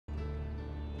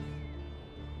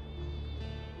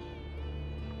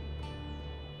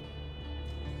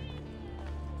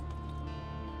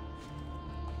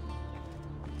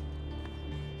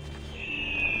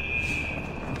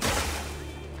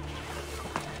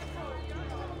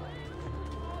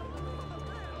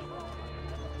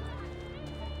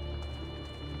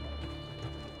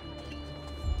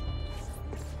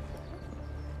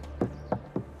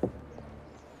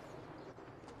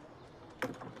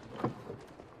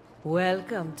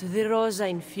Welcome to the Rosa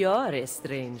in Fiore,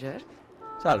 stranger.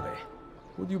 Salve.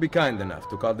 Would you be kind enough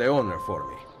to call the owner for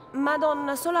me?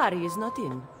 Madonna Solari is not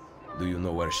in. Do you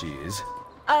know where she is?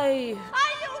 Aiuto!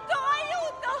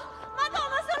 Aiuto!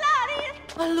 Madonna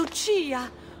Solari!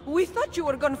 Lucia! We thought you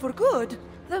were gone for good.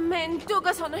 The men took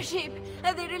us on a ship,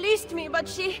 and they released me, but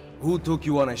she... Who took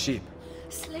you on a ship?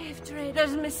 Slave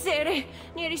traders, Messere,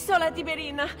 near Isola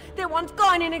Tiberina. They want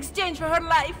coin in exchange for her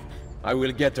life. I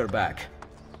will get her back.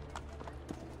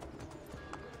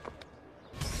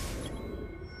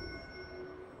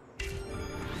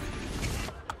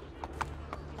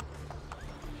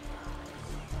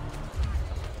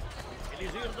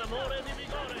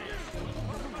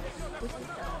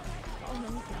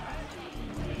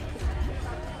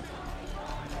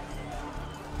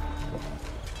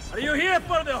 Are you here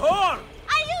for the whore?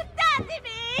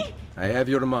 Aiutatemi! I have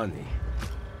your money.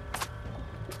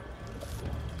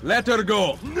 Let her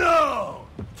go! No!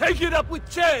 Take it up with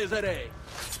Cesare!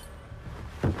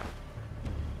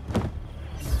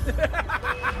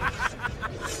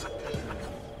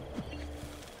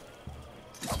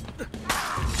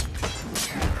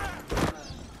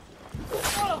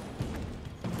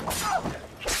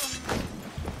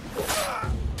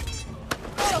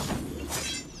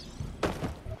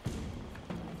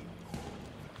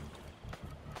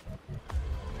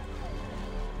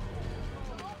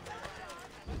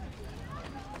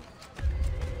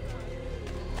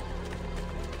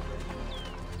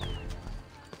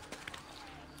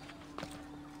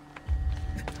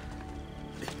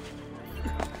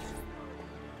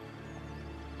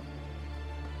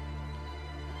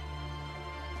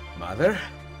 Mother?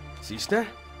 Sister?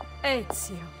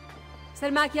 Ezio.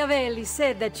 Sir Machiavelli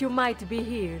said that you might be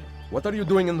here. What are you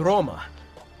doing in Roma?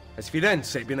 Has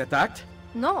Firenze been attacked?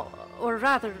 No, or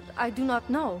rather, I do not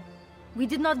know. We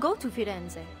did not go to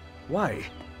Firenze. Why?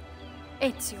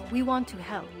 Ezio, we want to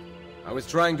help. I was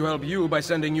trying to help you by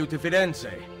sending you to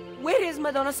Firenze. Where is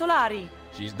Madonna Solari?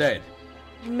 She's dead.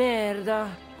 Merda.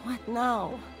 What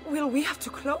now? Will we have to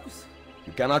close?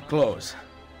 You cannot close.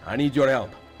 I need your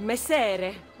help.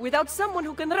 Messere, without someone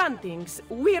who can run things,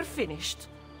 we're finished.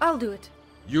 I'll do it.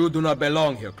 You do not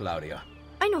belong here, Claudia.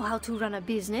 I know how to run a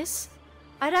business.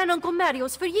 I ran on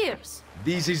Commerios for years.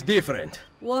 This is different.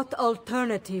 What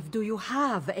alternative do you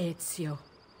have, Ezio?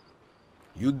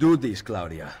 You do this,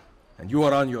 Claudia, and you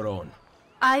are on your own.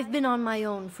 I've been on my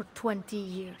own for 20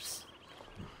 years.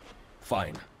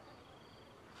 Fine.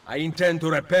 I intend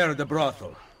to repair the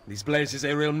brothel. This place is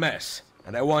a real mess,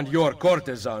 and I want your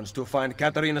courtesans to find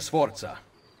Caterina Sforza.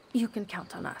 You can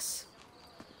count on us.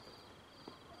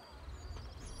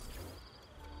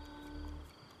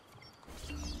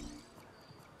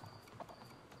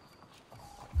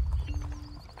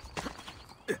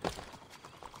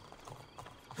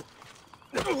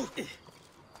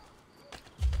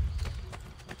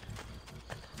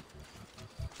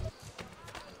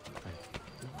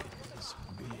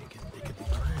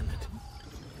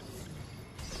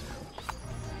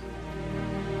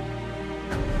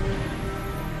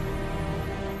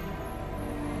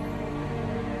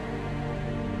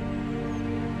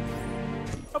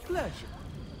 A pleasure.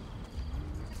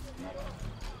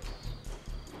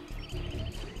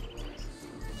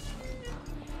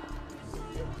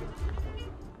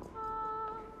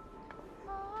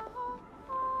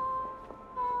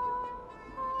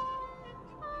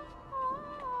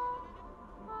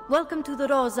 Welcome to the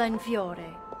Rosa in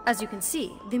Fiore. As you can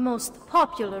see, the most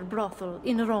popular brothel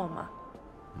in Roma.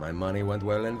 My money went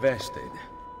well invested.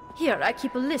 Here, I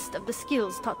keep a list of the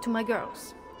skills taught to my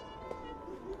girls.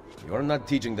 You're not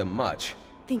teaching them much.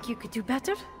 Think you could do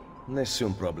better?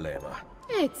 Nessun problema.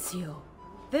 Ezio,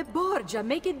 the Borgia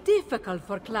make it difficult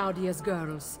for Claudia's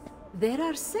girls. There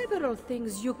are several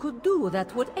things you could do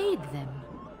that would aid them.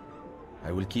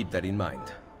 I will keep that in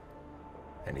mind.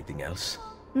 Anything else?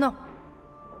 No.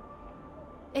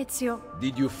 Ezio,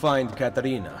 Did you find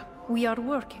Caterina? we are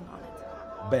working on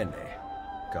it. Bene.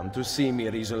 Come to see me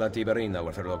at Isola Tiberina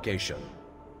with her location.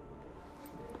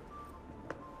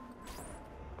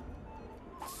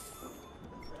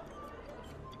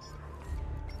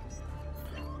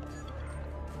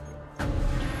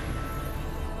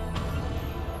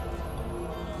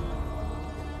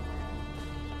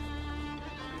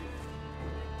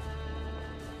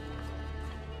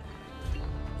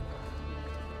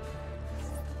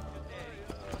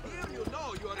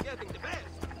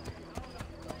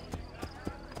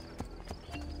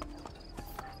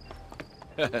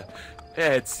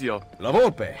 Ezio, La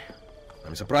Volpe!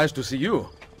 I'm surprised to see you.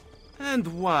 and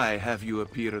why have you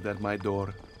appeared at my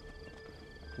door?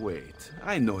 Wait,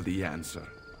 I know the answer.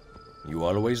 You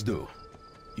always do.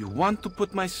 You want to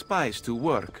put my spies to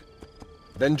work.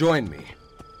 Then join me.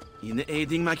 In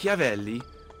aiding Machiavelli?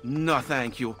 No,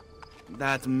 thank you.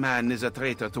 That man is a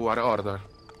traitor to our order.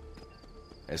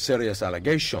 A serious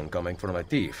allegation coming from a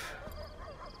thief.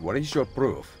 What is your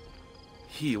proof?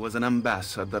 He was an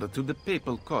ambassador to the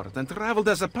papal court and traveled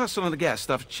as a personal guest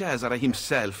of Cesare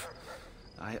himself.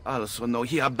 I also know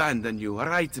he abandoned you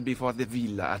right before the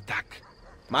villa attack.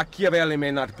 Machiavelli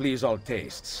may not please all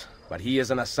tastes, but he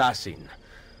is an assassin,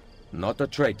 not a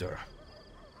traitor.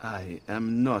 I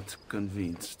am not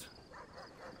convinced.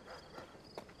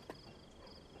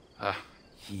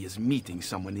 He is meeting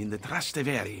someone in the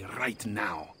Trastevere right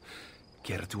now.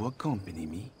 Care to accompany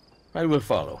me? I will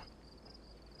follow.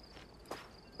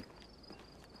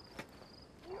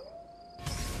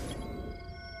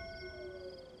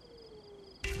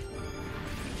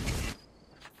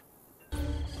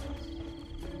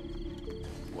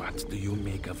 What do you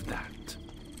make of that?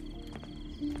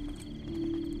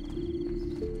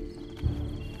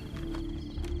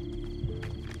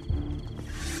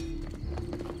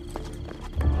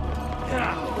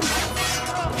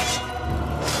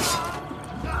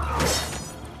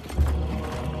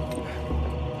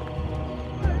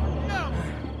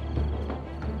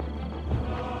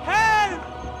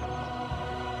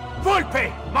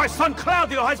 Volpe! My son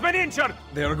Claudio has been injured!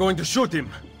 They are going to shoot him.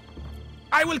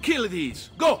 I will kill these.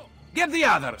 Go! Get the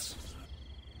others!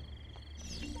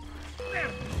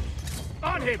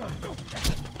 On him!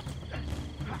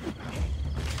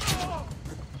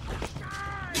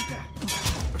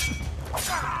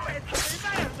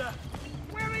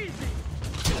 Where is he?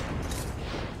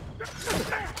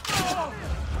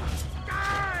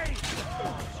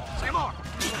 Say more!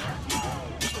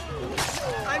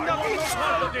 I'm not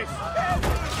part of this!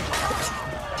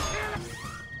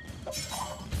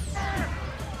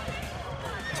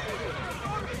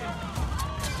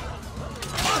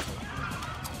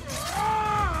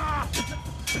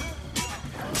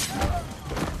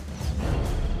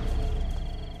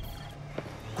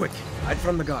 Quick, hide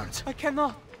from the guards. I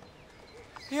cannot.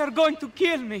 They are going to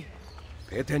kill me.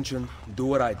 Pay attention, do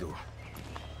what I do.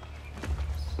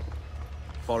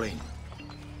 Fall in.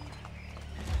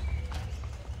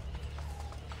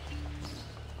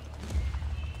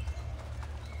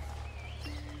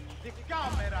 The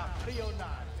Camera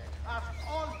Trionale asks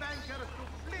all bankers to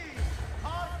please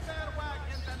park their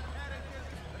wagons and carriages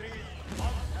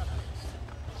responsibly.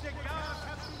 The guards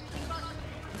have been instructed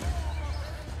to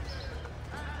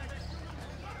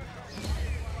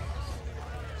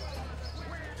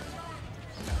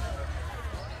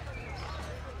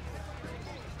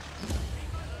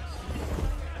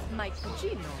My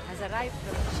cugino has arrived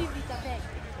from Civitavecchia.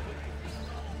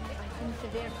 I finished a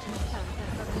very town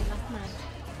that last night.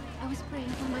 I was praying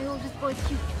for my oldest boy's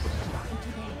future, and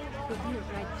today the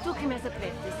wheelwright took him as a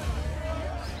practice.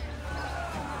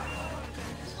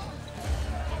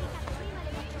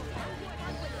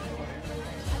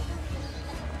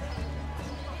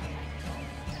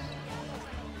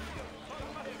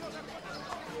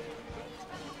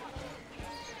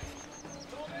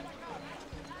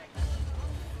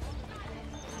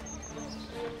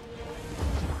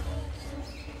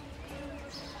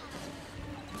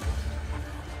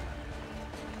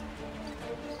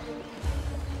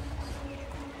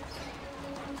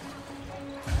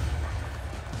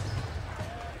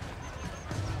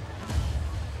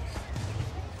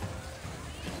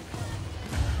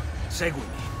 Seguimi.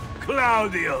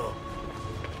 Claudio!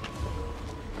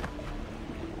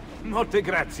 Molte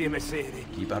grazie, messere.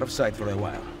 Keep out of sight for a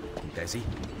while. Intesi?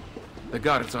 The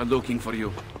guards are looking for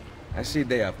you. I see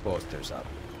they have posters up.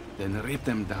 Then rip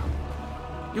them down.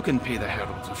 You can pay the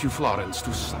heralds a few florins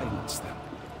to silence them.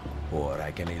 Or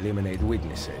I can eliminate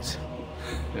witnesses.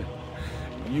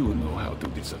 You know how to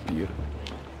disappear.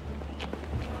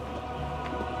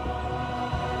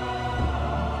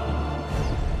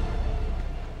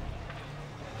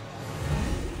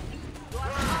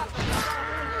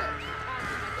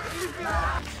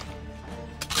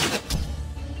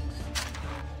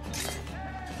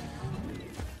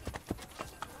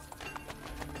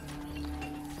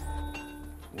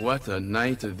 What a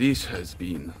night this has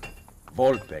been.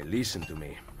 Volpe, listen to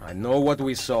me. I know what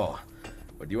we saw,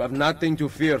 but you have nothing to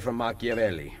fear from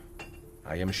Machiavelli.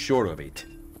 I am sure of it.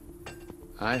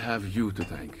 I have you to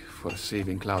thank for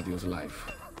saving Claudio's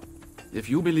life. If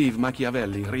you believe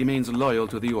Machiavelli remains loyal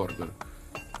to the Order,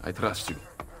 I trust you.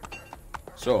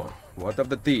 So, what of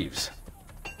the thieves?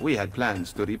 We had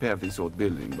plans to repair this old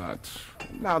building, but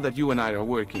now that you and I are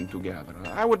working together,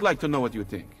 I would like to know what you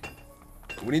think.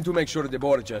 We need to make sure the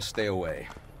Borgias stay away.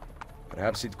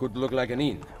 Perhaps it could look like an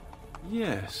inn.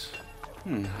 Yes.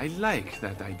 I like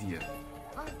that idea.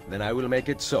 Then I will make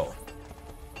it so.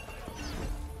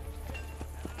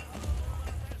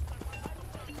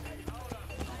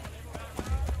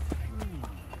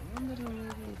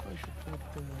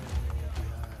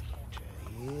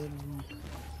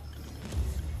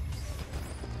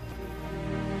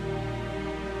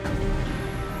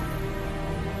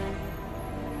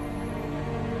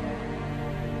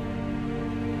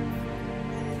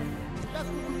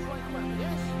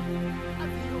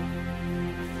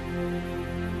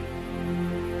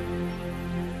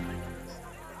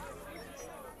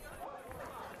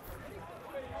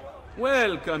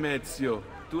 Welcome, Ezio,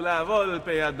 to La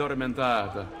Volpe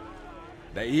Addormentata.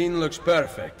 The inn looks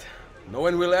perfect. No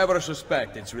one will ever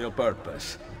suspect its real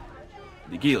purpose.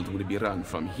 The guild will be run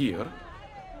from here.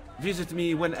 Visit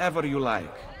me whenever you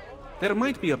like. There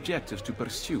might be objectives to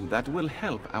pursue that will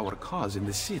help our cause in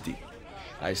the city.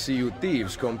 I see you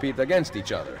thieves compete against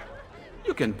each other.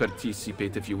 You can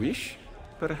participate if you wish.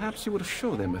 Perhaps you will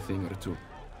show them a thing or two.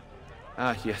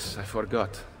 Ah, yes, I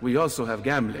forgot. We also have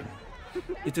gambling.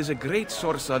 It is a great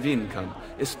source of income,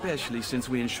 especially since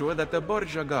we ensure that the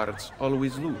Borgia guards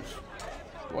always lose.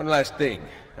 One last thing.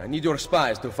 I need your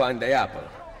spies to find the apple.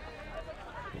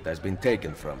 It has been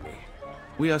taken from me.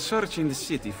 We are searching the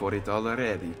city for it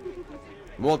already.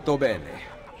 Molto bene.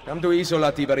 Come to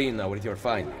Isola Tiberina with your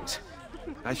findings.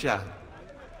 I shall.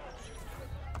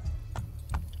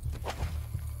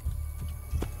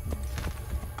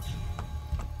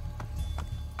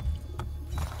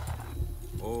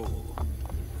 Oh.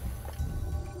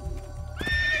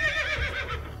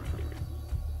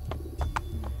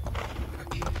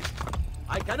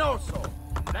 I can also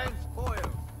lend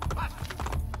spoil.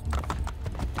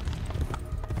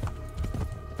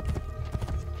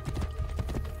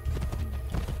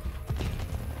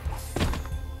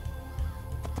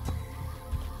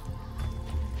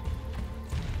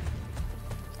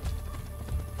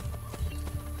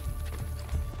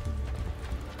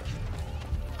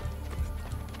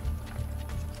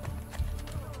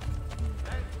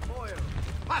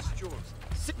 Pastures.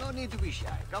 No need to be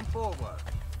shy. Come forward.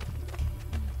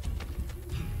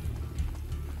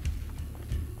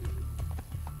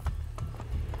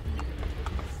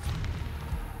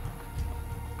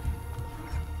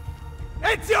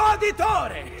 Ezio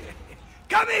Auditore!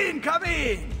 Come in, come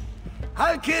in!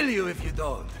 I'll kill you if you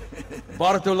don't.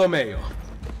 Bartolomeo.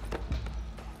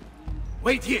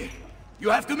 Wait here. You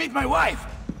have to meet my wife.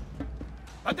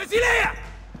 Fantasilea!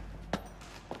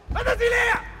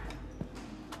 Fantasilea!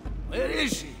 Where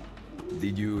is she?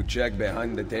 Did you check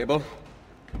behind the table?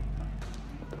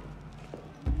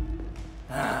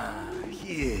 Ah,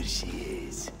 here she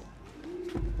is.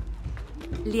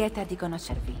 Lieta di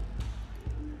conoscervi.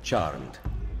 Charmed.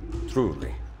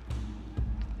 Truly.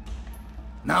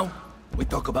 Now, we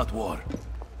talk about war.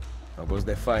 How was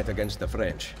the fight against the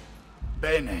French?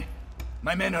 Bene.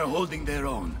 My men are holding their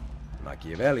own.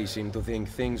 Machiavelli seemed to think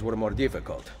things were more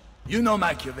difficult. You know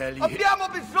Machiavelli. Abbiamo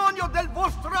bisogno del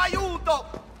vostro aiuto!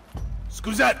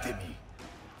 Scusatemi.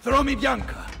 Throw me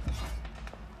Bianca.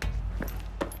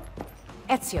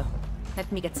 Ezio,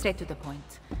 let me get straight to the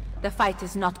point. The fight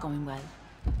is not going well.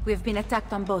 We have been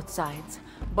attacked on both sides.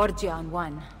 Borgia on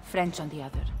one, French on the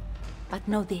other. But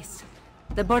know this.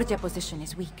 The Borgia position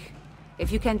is weak.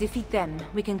 If you can defeat them,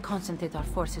 we can concentrate our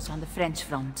forces on the French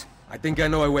front. I think I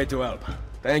know a way to help.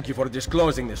 Thank you for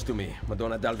disclosing this to me,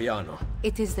 Madonna Dalviano.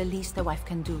 It is the least a wife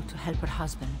can do to help her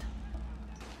husband.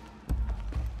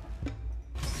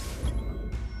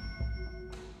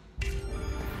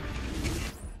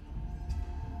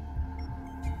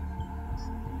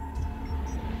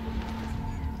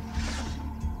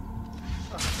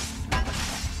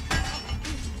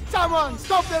 Someone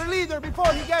stop their leader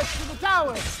before he gets to the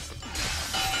tower!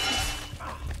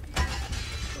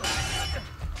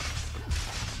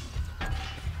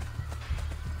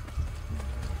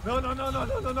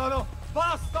 No!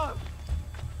 Basta!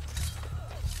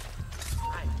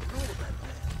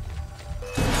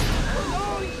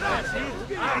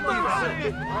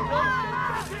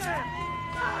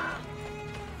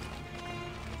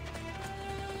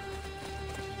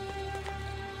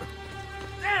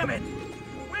 Damn it!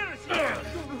 Where is he?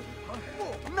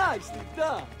 Nicely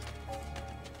done!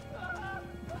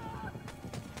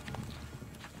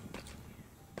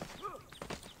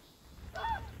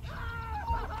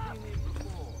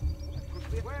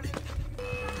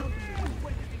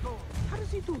 How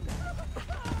does he do that?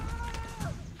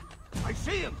 I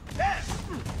see him! Yes!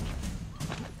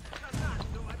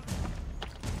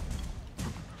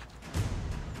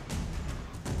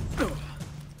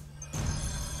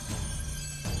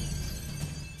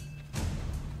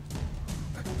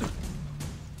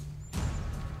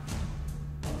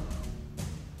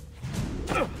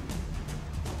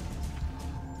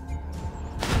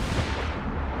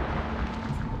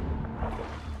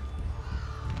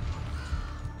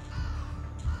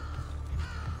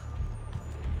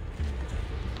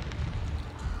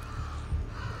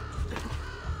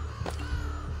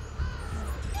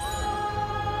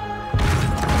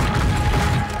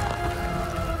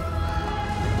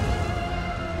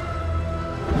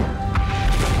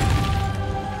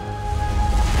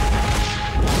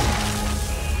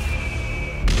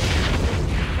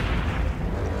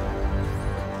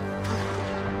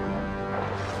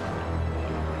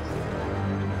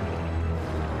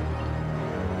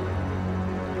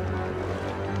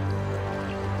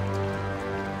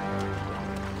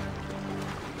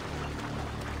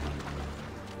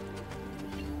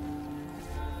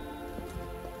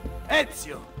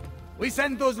 Ezio, we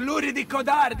sent those luridi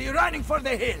codardi running for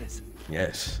the hills.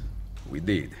 Yes, we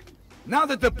did. Now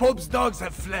that the Pope's dogs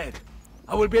have fled,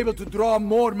 I will be able to draw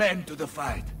more men to the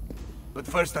fight. But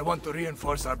first I want to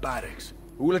reinforce our barracks.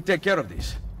 Who will take care of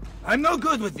this? I'm no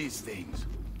good with these things.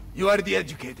 You are the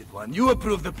educated one. You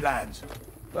approve the plans.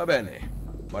 Va bene.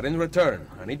 But in return,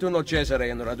 I need to know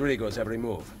Cesare and Rodrigo's every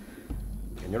move.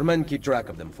 Can your men keep track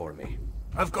of them for me?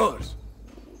 Of course.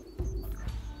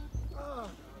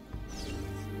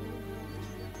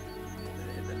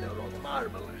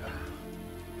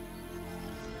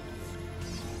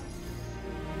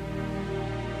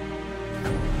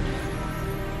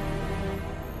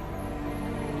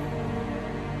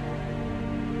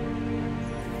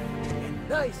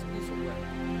 Nice piece of work.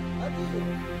 Adieu.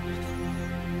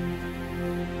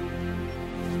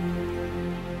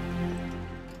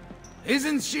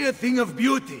 Isn't she a thing of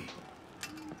beauty?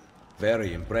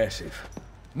 Very impressive.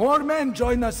 More men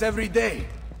join us every day.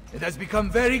 It has become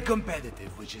very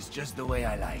competitive, which is just the way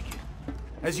I like it.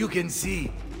 As you can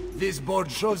see, this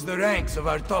board shows the ranks of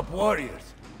our top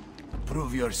warriors.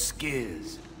 Prove your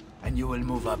skills, and you will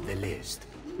move up the list.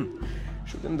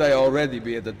 Shouldn't I already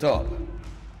be at the top?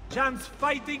 Jan's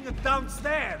fighting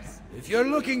downstairs. If you're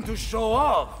looking to show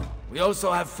off, we also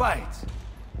have fights.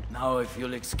 Now, if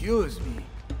you'll excuse me,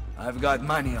 I've got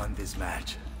money on this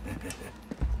match.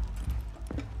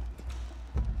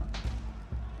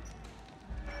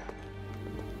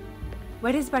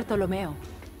 Where is Bartolomeo?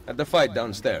 At the fight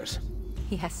downstairs.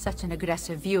 He has such an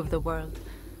aggressive view of the world.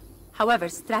 However,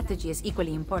 strategy is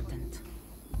equally important.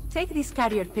 Take these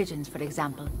carrier pigeons, for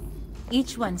example.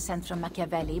 Each one sent from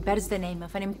Machiavelli bears the name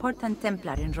of an important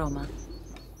Templar in Roma.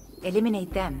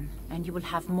 Eliminate them, and you will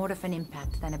have more of an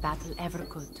impact than a battle ever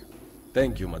could.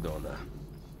 Thank you, Madonna.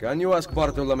 Can you ask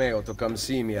Bartolomeo to come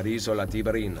see me at Isola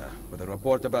Tiberina with a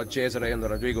report about Cesare and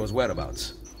Rodrigo's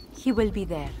whereabouts? He will be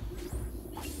there.